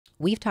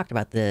We've talked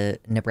about the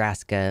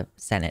Nebraska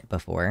Senate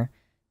before.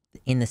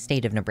 In the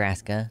state of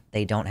Nebraska,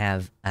 they don't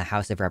have a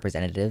House of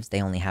Representatives.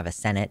 They only have a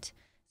Senate,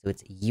 so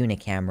it's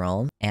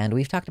unicameral. And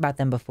we've talked about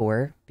them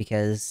before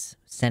because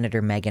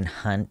Senator Megan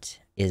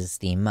Hunt is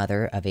the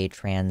mother of a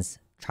trans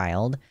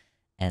child,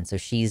 and so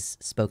she's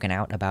spoken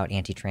out about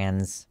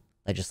anti-trans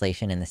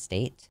legislation in the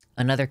state.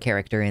 Another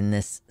character in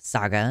this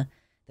saga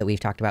that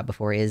we've talked about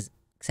before is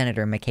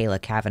Senator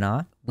Machaela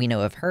Kavanaugh. We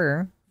know of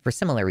her for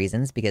similar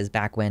reasons because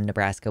back when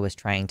Nebraska was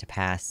trying to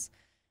pass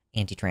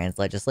anti-trans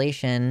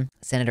legislation,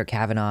 Senator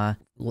Kavanaugh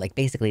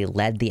basically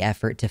led the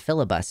effort to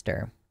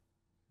filibuster.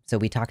 So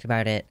we talked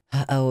about it,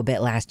 a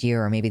bit last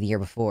year or maybe the year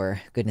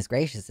before. Goodness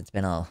gracious, it's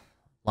been a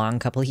long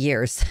couple of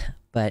years.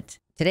 But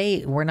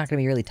today we're not going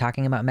to be really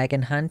talking about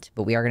Megan Hunt,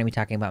 but we are going to be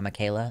talking about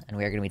Machaela, and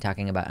we are going to be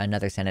talking about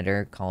another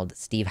senator called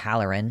Steve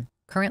Halloran.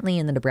 Currently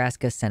in the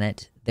Nebraska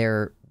Senate,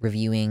 they're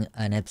reviewing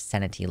an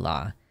obscenity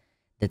law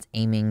that's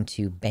aiming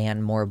to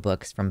ban more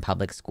books from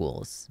public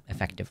schools,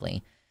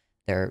 effectively.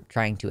 They're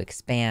trying to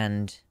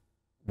expand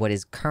what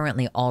is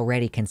currently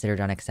already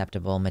considered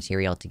unacceptable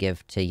material to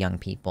give to young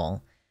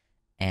people.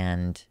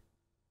 And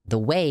the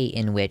way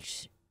in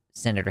which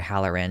Senator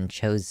Halloran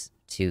chose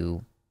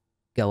to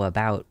go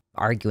about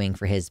arguing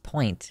for his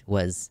point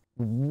was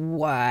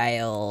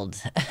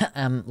wild.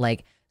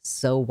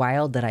 So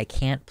wild that I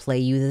can't play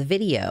you the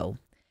video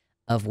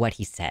of what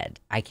he said.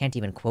 I can't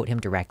even quote him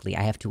directly.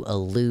 I have to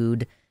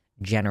allude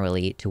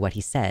generally to what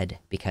he said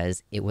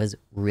because it was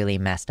really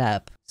messed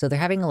up. So they're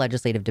having a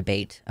legislative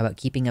debate about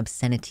keeping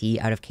obscenity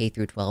out of K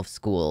through 12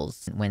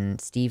 schools. When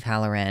Steve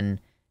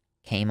Halloran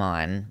came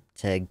on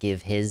to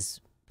give his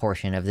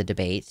portion of the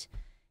debate,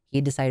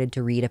 he decided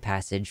to read a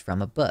passage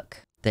from a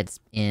book that's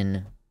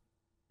in,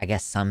 I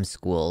guess, some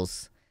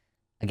schools.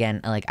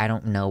 Again, I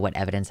don't know what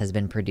evidence has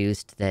been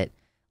produced that,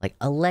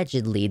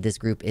 allegedly this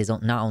group is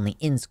not only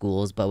in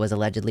schools, but was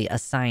allegedly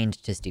assigned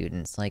to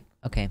students.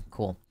 Okay,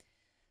 cool.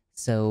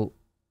 So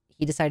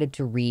he decided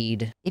to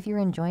read. If you're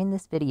enjoying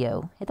this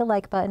video, hit the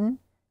like button,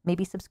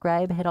 maybe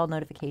subscribe, hit all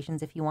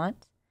notifications if you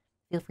want.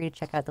 Feel free to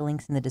check out the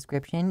links in the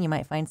description. You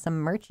might find some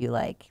merch you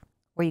like,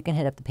 or you can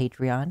hit up the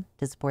Patreon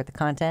to support the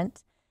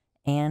content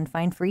and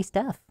find free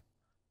stuff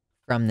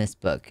from this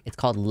book. It's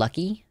called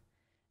Lucky,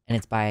 and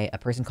it's by a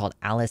person called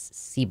Alice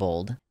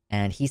Sebold.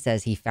 And he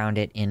says he found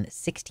it in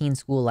 16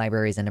 school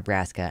libraries in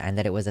Nebraska and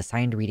that it was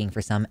assigned reading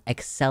for some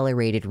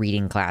accelerated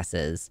reading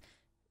classes.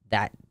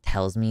 That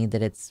tells me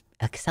that it's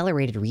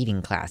accelerated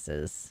reading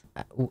classes.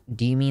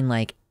 Do you mean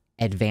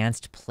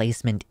advanced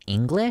placement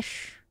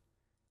English?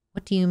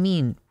 What do you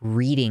mean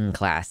reading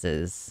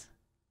classes?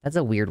 That's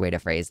a weird way to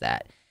phrase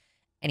that.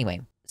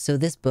 Anyway, so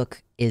this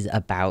book is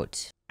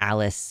about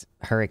Alice,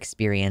 her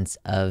experience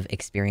of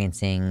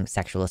experiencing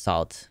sexual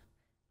assault,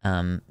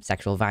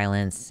 sexual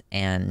violence,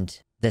 and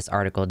this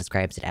article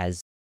describes it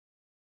as.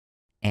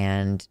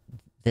 And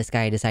this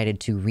guy decided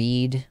to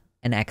read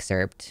an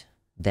excerpt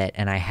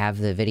and I have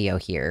the video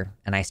here,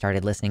 and I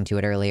started listening to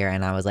it earlier,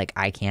 and I was like,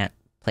 I can't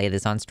play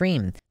this on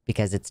stream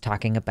because it's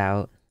talking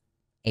about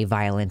a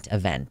violent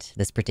event,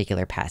 this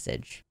particular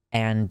passage.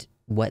 And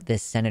what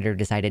this senator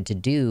decided to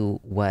do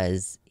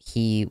was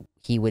he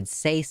would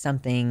say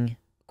something,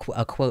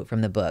 a quote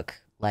from the book,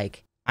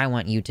 like, I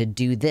want you to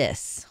do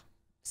this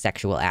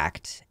sexual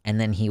act. And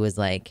then he was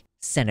like,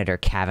 Senator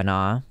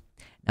Kavanaugh.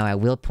 Now, I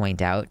will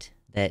point out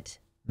that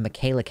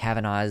Machaela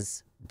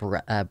Kavanaugh's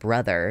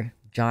brother,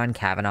 John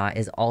Kavanaugh,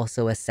 is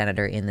also a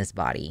senator in this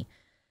body.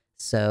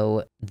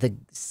 So the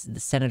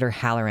Senator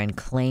Halloran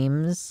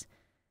claims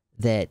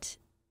that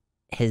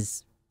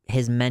his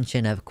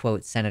mention of,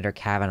 quote, Senator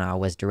Kavanaugh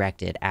was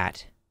directed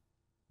at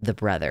the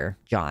brother,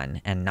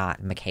 John, and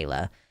not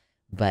Machaela.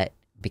 But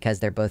because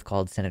they're both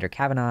called Senator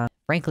Kavanaugh,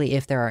 frankly,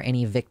 if there are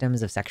any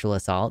victims of sexual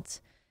assault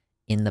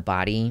in the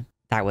body,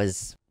 that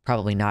was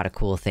probably not a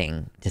cool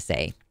thing to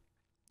say.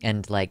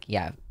 And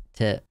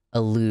to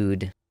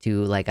allude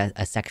to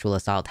a sexual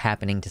assault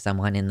happening to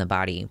someone in the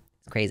body.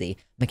 It's crazy.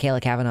 Machaela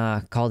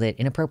Kavanaugh called it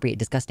inappropriate,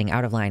 disgusting,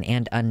 out of line,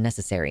 and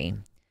unnecessary.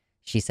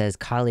 She says,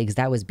 colleagues,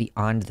 that was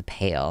beyond the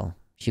pale.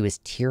 She was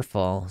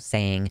tearful,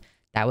 saying,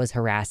 that was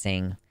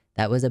harassing.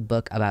 That was a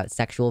book about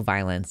sexual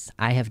violence.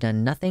 I have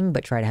done nothing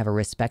but try to have a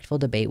respectful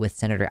debate with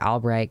Senator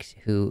Albrecht,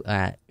 who,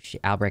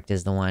 Albrecht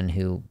is the one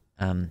who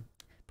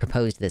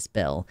proposed this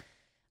bill.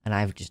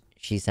 And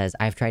she says,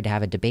 I've tried to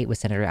have a debate with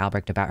Senator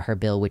Albrecht about her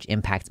bill, which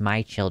impacts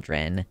my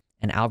children.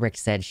 And Albrecht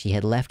said she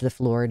had left the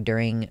floor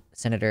during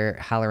Senator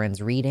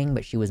Halloran's reading,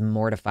 but she was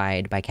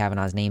mortified by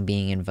Kavanaugh's name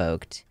being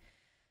invoked.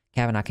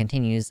 Kavanaugh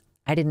continues,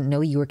 I didn't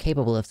know you were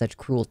capable of such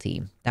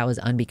cruelty. That was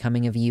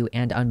unbecoming of you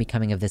and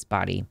unbecoming of this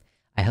body.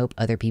 I hope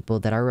other people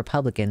that are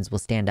Republicans will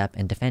stand up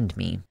and defend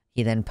me.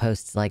 He then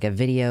posts a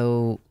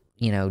video,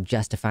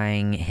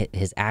 justifying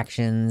his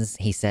actions.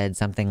 He said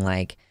something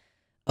like,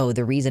 oh,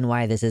 the reason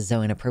why this is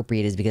so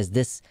inappropriate is because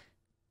this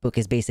book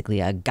is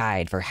basically a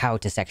guide for how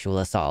to sexual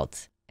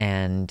assault.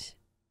 And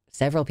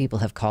several people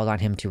have called on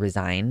him to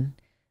resign.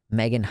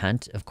 Megan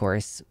Hunt, of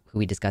course, who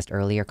we discussed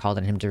earlier, called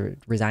on him to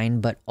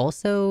resign, but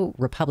also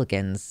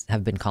Republicans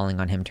have been calling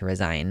on him to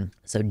resign.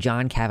 So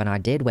John Kavanaugh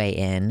did weigh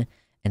in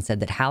and said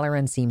that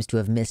Halloran seems to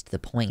have missed the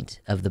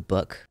point of the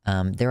book.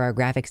 There are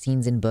graphic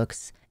scenes in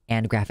books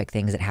and graphic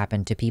things that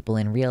happen to people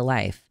in real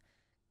life.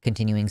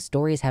 Continuing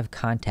stories have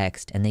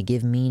context and they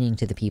give meaning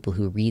to the people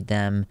who read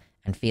them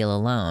and feel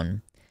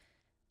alone.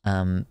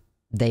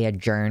 They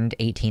adjourned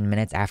 18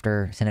 minutes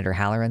after Senator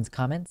Halloran's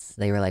comments.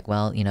 They were like,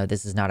 well, you know,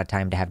 this is not a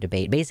time to have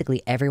debate.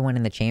 Basically, everyone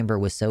in the chamber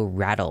was so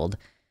rattled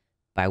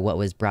by what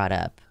was brought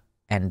up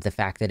and the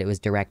fact that it was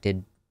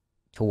directed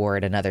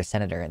toward another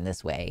senator in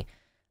this way.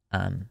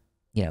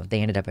 You know,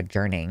 they ended up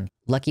adjourning.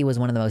 Lucky was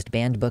one of the most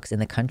banned books in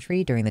the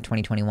country during the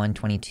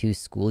 2021-22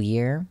 school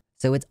year.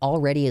 So it's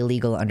already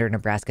illegal under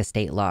Nebraska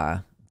state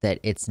law that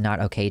it's not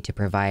okay to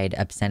provide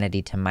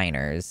obscenity to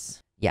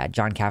minors. Yeah,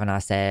 John Kavanaugh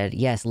said,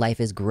 yes, life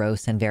is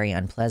gross and very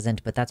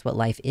unpleasant, but that's what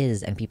life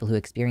is, and people who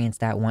experience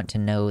that want to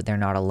know they're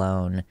not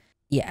alone.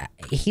 Yeah,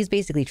 he's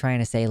basically trying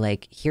to say,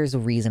 like, here's a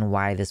reason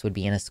why this would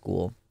be in a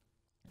school.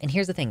 And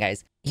here's the thing,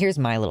 guys. Here's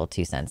my little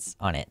 2 cents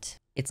on it.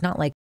 It's not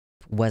like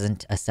it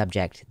wasn't a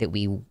subject that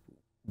we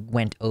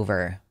went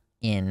over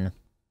in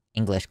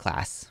English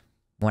class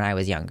when I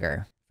was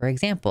younger. For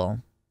example,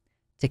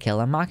 To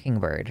Kill a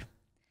Mockingbird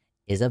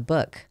is a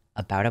book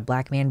about a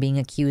black man being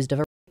accused of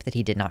a rape that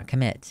he did not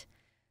commit.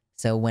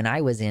 So when I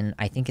was in,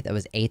 I think that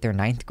was 8th or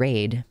 9th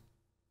grade,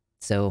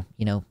 so,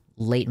 you know,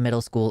 late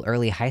middle school,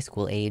 early high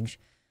school age,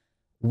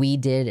 we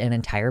did an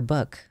entire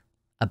book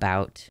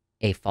about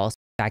a false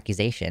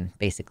accusation,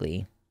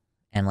 basically.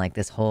 And like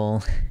this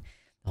whole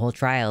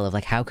trial of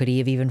like, how could he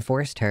have even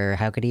forced her?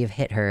 How could he have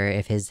hit her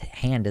if his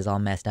hand is all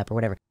messed up or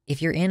whatever?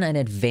 If you're in an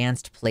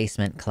advanced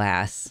placement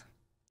class,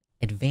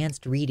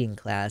 advanced reading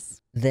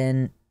class,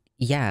 then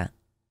yeah,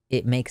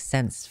 it makes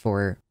sense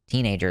for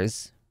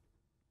teenagers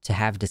to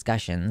have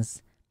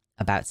discussions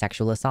about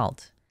sexual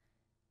assault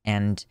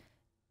and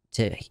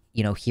to,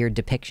 you know, hear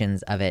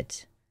depictions of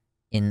it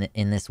in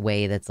this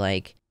way that's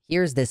like,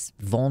 here's this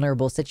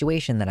vulnerable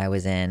situation that I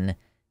was in.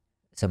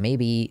 So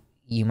maybe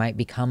you might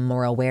become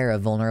more aware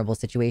of vulnerable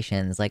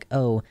situations. Like,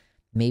 oh,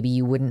 maybe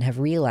you wouldn't have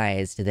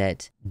realized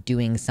that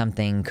doing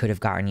something could have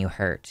gotten you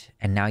hurt,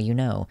 and now you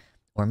know.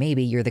 Or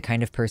maybe you're the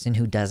kind of person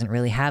who doesn't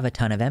really have a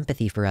ton of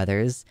empathy for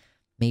others.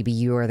 Maybe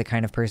you are the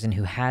kind of person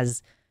who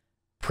has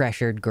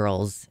pressured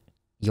girls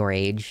your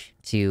age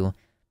to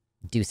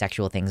do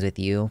sexual things with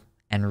you,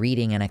 and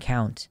reading an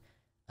account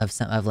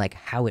of like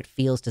how it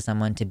feels to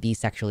someone to be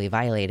sexually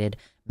violated,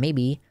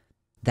 maybe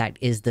that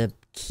is the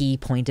key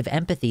point of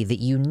empathy that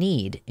you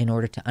need in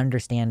order to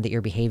understand that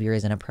your behavior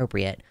is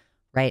inappropriate,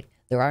 right?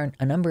 There are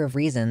a number of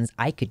reasons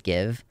I could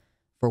give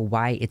for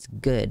why it's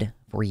good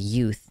for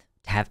youth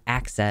to have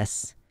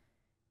access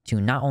to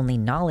not only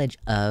knowledge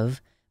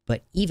of,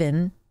 but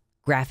even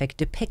graphic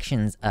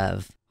depictions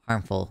of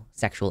harmful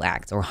sexual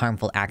acts or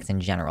harmful acts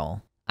in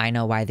general. I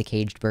Know Why the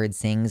Caged Bird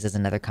Sings is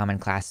another common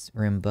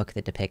classroom book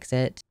that depicts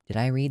it. Did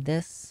I read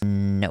this?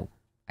 No,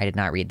 I did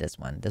not read this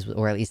one.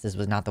 Or at least this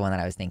was not the one that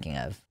I was thinking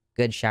of.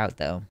 Good shout,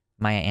 though.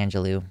 Maya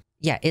Angelou.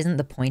 Yeah, isn't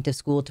the point of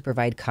school to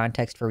provide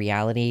context for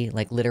reality?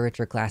 Like,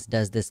 literature class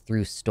does this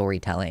through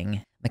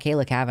storytelling.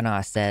 Machaela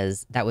Kavanaugh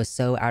says, that was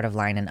so out of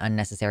line and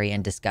unnecessary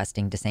and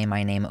disgusting to say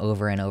my name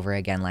over and over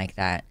again like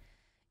that.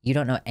 You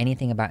don't know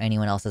anything about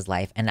anyone else's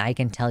life, and I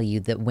can tell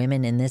you that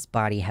women in this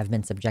body have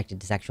been subjected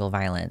to sexual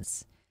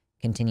violence.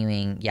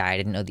 Continuing, yeah, I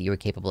didn't know that you were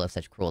capable of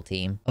such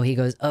cruelty. Oh, he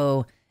goes,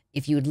 oh,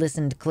 if you'd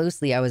listened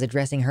closely, I was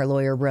addressing her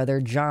lawyer brother,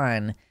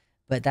 John.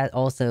 But that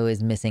also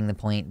is missing the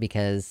point,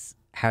 because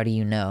how do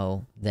you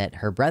know that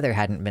her brother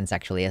hadn't been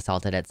sexually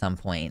assaulted at some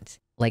point?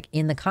 Like,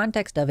 in the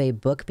context of a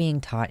book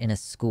being taught in a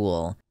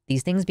school,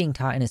 these things being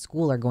taught in a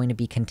school are going to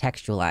be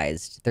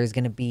contextualized. There's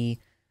going to be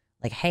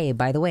like, hey,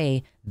 by the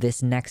way,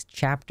 this next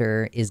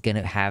chapter is going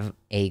to have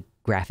a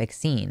graphic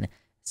scene.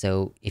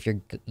 So if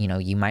you're, you know,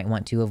 you might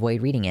want to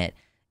avoid reading it.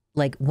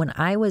 Like, when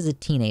I was a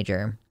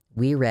teenager,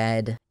 we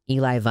read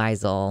Elie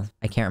Wiesel.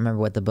 I can't remember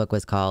what the book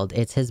was called.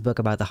 It's his book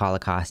about the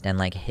Holocaust, and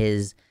like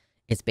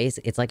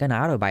it's like an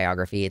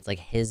autobiography. It's like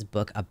his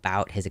book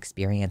about his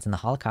experience in the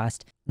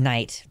Holocaust.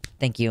 Knight,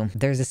 thank you.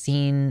 There's a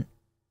scene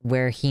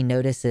where he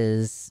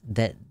notices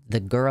that the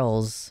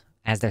girls,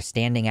 as they're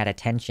standing at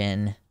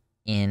attention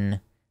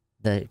in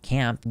the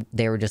camp,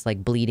 they were just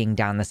like bleeding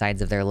down the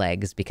sides of their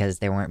legs because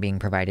they weren't being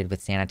provided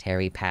with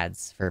sanitary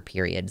pads for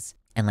periods.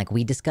 And like,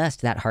 we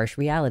discussed that harsh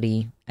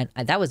reality, and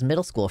that was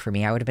middle school for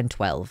me. I would have been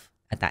 12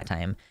 at that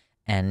time.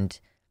 And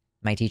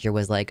my teacher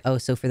was like, oh,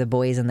 so for the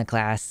boys in the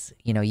class,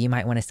 you know, you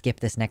might want to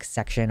skip this next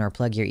section or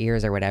plug your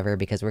ears or whatever,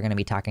 because we're going to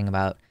be talking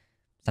about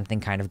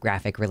something kind of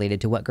graphic related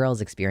to what girls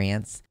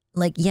experience.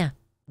 Like, yeah,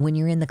 when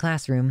you're in the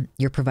classroom,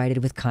 you're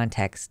provided with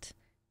context,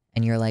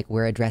 and you're like,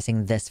 we're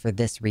addressing this for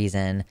this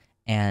reason,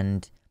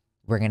 and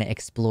we're going to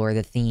explore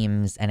the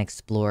themes and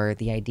explore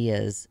the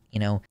ideas. You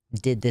know,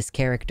 did this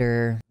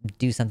character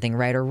do something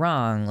right or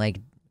wrong? Like,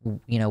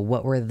 you know,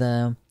 what were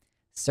the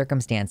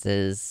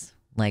circumstances?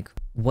 Like,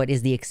 what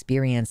is the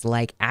experience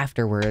like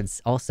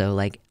afterwards? Also,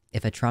 like,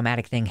 if a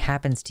traumatic thing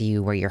happens to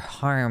you where you're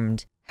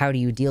harmed, how do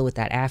you deal with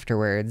that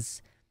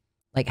afterwards?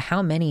 Like,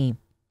 how many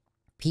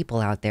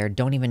people out there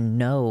don't even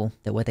know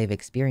that what they've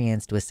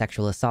experienced was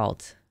sexual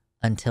assault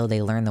until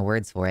they learn the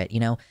words for it? You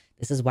know,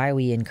 this is why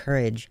we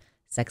encourage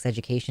sex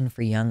education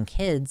for young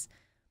kids,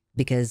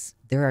 because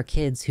there are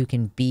kids who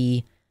can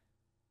be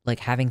like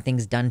having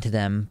things done to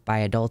them by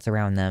adults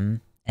around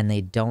them and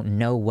they don't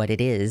know what it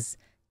is.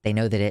 They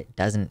know that it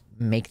doesn't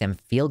make them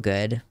feel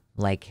good,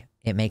 like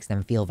it makes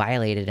them feel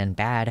violated and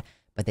bad,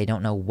 but they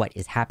don't know what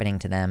is happening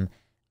to them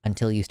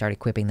until you start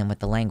equipping them with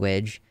the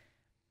language.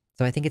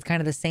 So I think it's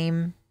kind of the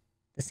same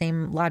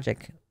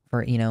logic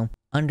for, you know,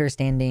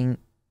 understanding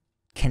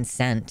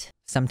consent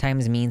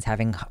sometimes means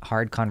having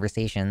hard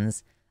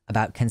conversations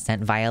about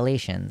consent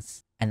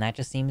violations. And that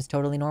just seems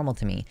totally normal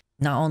to me.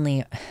 Not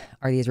only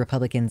are these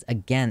Republicans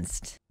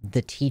against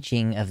the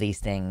teaching of these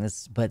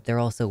things, but they're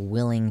also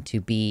willing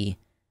to be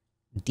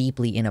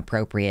deeply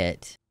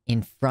inappropriate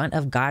in front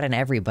of God and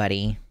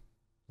everybody.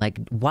 Like,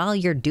 while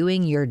you're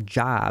doing your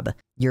job,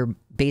 you're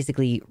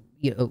basically,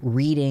 you know,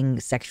 reading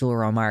sexual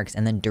remarks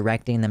and then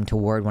directing them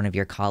toward one of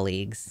your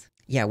colleagues.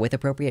 Yeah, with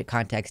appropriate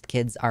context,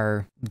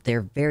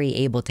 they're very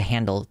able to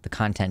handle the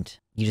content.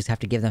 You just have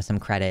to give them some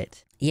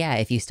credit. Yeah,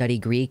 if you study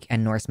Greek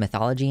and Norse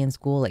mythology in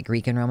school, like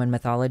Greek and Roman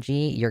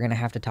mythology, you're going to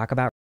have to talk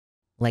about,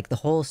 like, the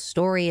whole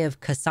story of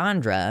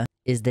Cassandra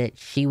is that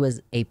she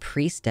was a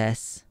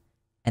priestess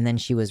and then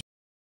she was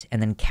and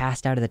then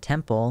cast out of the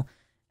temple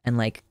and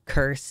like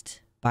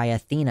cursed by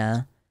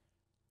Athena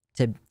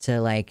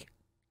to like,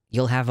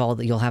 you'll have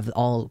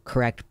all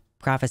correct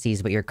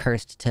prophecies, but you're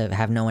cursed to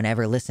have no one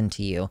ever listen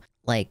to you.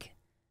 Like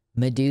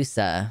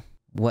Medusa,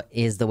 what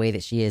is the way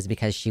that she is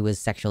because she was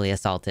sexually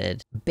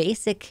assaulted.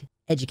 Basic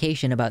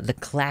education about the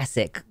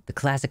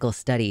classical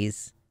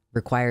studies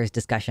requires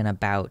discussion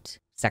about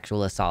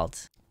sexual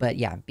assault. But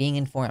yeah, being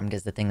informed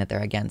is the thing that they're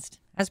against,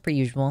 as per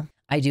usual.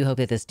 I do hope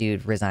that this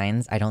dude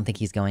resigns. I don't think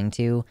he's going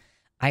to.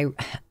 I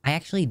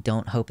actually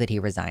don't hope that he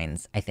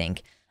resigns, I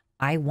think.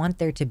 I want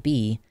there to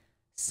be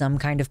some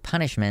kind of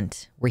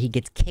punishment where he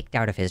gets kicked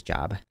out of his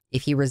job.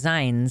 If he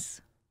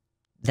resigns,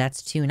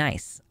 that's too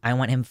nice. I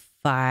want him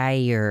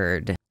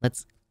fired.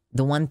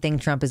 The one thing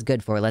Trump is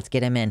good for, let's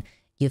get him in.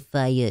 You're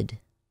fired.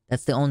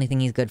 That's the only thing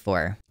he's good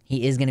for.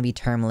 He is going to be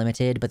term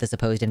limited, but the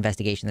supposed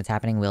investigation that's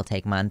happening will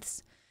take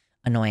months.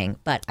 Annoying.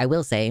 But I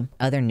will say,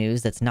 other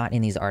news that's not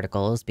in these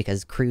articles,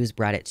 because Cruz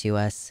brought it to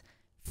us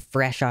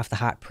fresh off the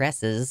hot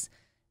presses,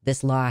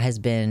 this law has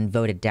been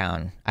voted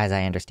down, as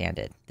I understand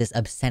it. This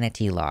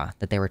obscenity law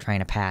that they were trying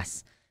to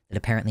pass that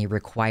apparently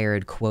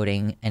required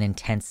quoting an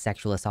intense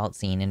sexual assault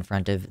scene in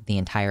front of the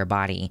entire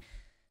body.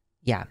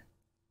 Yeah,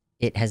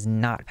 it has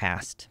not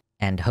passed.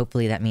 And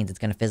hopefully that means it's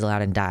going to fizzle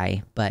out and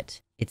die,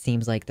 but it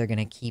seems like they're going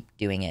to keep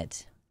doing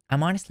it.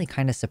 I'm honestly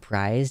kind of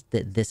surprised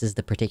that this is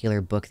the particular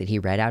book that he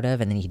read out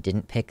of, and then he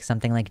didn't pick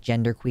something like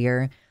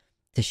genderqueer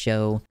to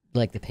show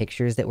like the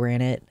pictures that were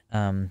in it.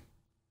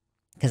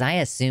 Because I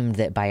assumed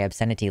that by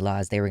obscenity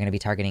laws, they were going to be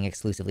targeting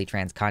exclusively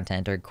trans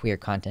content or queer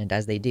content,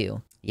 as they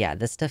do. Yeah,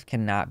 this stuff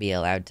cannot be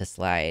allowed to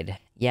slide.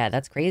 Yeah,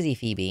 that's crazy,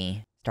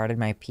 Phoebe. Started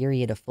my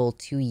period a full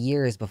 2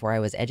 years before I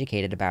was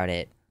educated about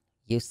it.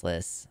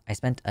 Useless. I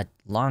spent a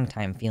long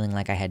time feeling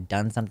like I had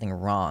done something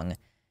wrong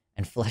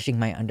and flushing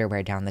my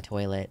underwear down the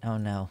toilet. Oh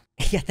no.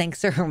 Yeah,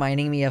 thanks for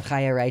reminding me of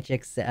Chaya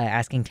Reichik's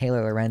asking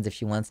Taylor Lorenz if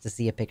she wants to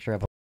see a picture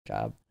of a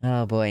job.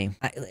 Oh boy.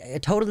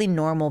 Totally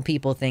normal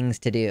people things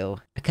to do.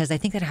 Because I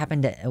think that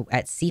happened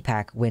at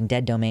CPAC when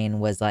Dead Domain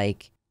was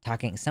like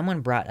talking.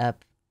 Someone brought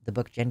up the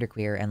book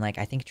Genderqueer and like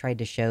I think tried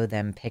to show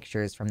them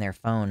pictures from their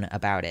phone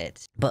about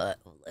it. But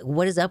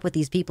what is up with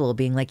these people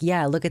being like,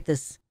 yeah, look at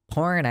this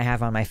porn I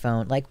have on my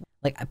phone? Like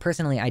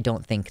personally, I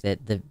don't think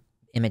that the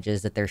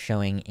images that they're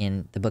showing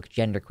in the book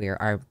Genderqueer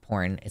are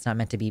porn. It's not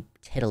meant to be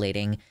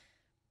titillating.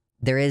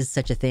 There is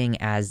such a thing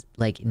as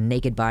like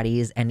naked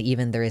bodies, and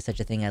even there is such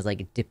a thing as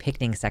like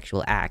depicting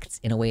sexual acts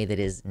in a way that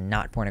is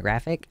not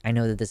pornographic. I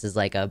know that this is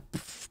like a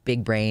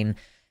big brain,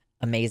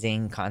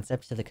 amazing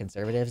concept to the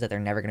conservatives that they're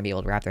never going to be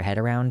able to wrap their head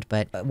around.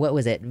 But what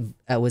was it?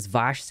 Was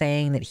Vosh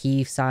saying that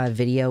he saw a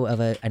video of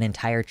an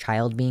entire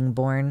child being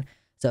born?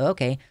 So,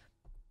 okay,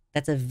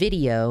 that's a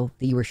video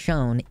that you were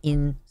shown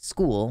in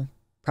school,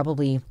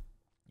 probably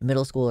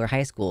middle school or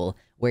high school,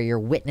 where you're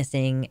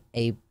witnessing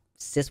a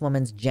cis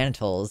woman's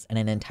genitals and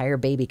an entire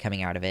baby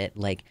coming out of it,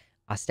 like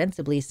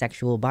ostensibly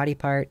sexual body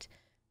part,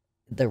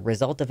 the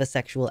result of a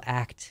sexual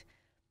act,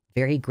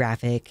 very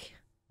graphic,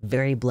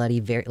 very bloody,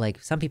 very like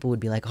some people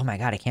would be like, oh my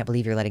God, I can't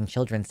believe you're letting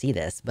children see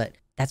this. But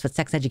that's what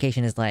sex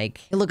education is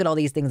like. Look at all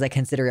these things I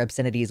consider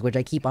obscenities, which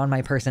I keep on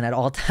my person at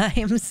all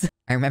times.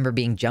 I remember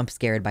being jump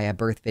scared by a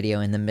birth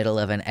video in the middle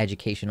of an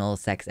educational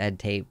sex ed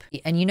tape.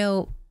 And you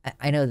know,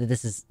 I know that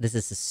this is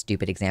a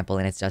stupid example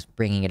and it's just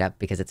bringing it up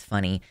because it's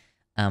funny.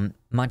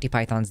 Monty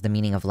Python's The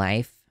Meaning of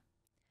Life.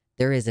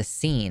 There is a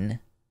scene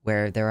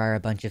where there are a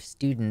bunch of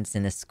students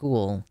in a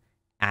school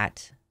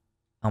at,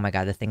 oh my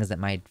God, the things that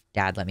my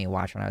dad let me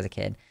watch when I was a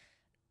kid.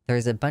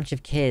 There's a bunch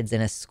of kids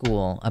in a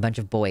school, a bunch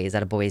of boys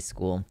at a boys'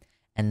 school,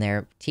 and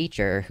their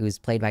teacher, who's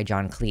played by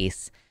John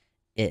Cleese,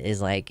 it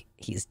is like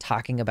he's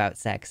talking about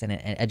sex and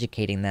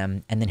educating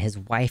them, and then his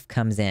wife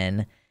comes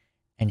in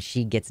and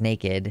she gets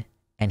naked,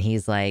 and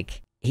he's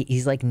like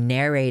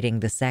narrating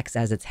the sex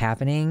as it's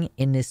happening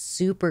in this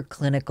super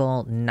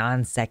clinical,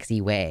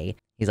 non-sexy way.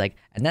 He's like,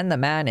 and then the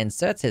man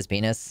inserts his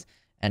penis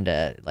and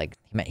like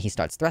he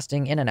starts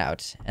thrusting in and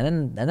out,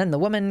 and then the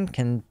woman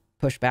can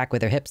push back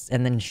with her hips,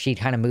 and then she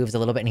kind of moves a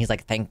little bit, and he's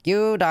like, thank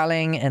you,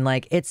 darling. And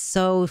like, it's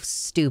so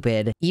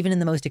stupid. Even in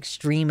the most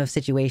extreme of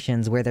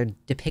situations where they're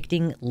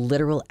depicting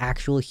literal,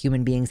 actual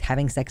human beings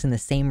having sex in the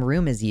same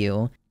room as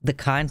you, the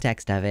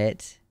context of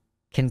it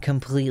can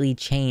completely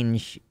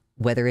change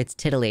whether it's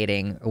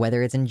titillating or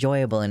whether it's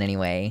enjoyable in any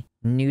way.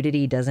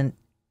 Nudity doesn't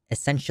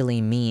essentially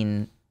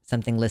mean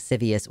something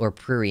lascivious or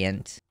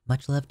prurient.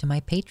 Much love to my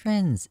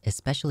patrons,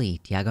 especially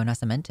Tiago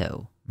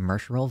Nascimento,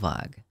 Mersh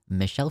Rolvog,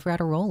 Michelle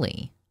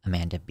Frateroli,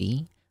 Amanda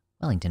B.,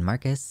 Wellington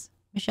Marcus,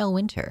 Michelle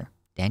Winter,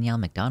 Danielle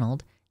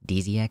McDonald,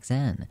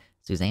 DZXN,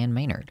 Suzanne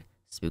Maynard,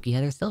 Spooky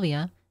Heather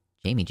Sylvia,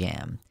 Jamie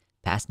Jam,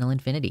 Pasnell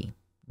Infinity,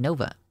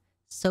 Nova,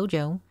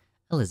 Sojo,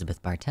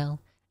 Elizabeth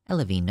Bartell,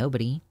 Ella V.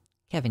 Nobody,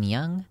 Kevin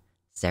Young,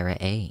 Sarah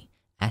A.,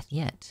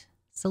 Athiet,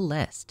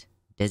 Celeste,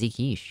 Desi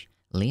Quiche,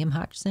 Liam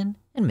Hodgson,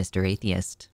 and Mr. Atheist.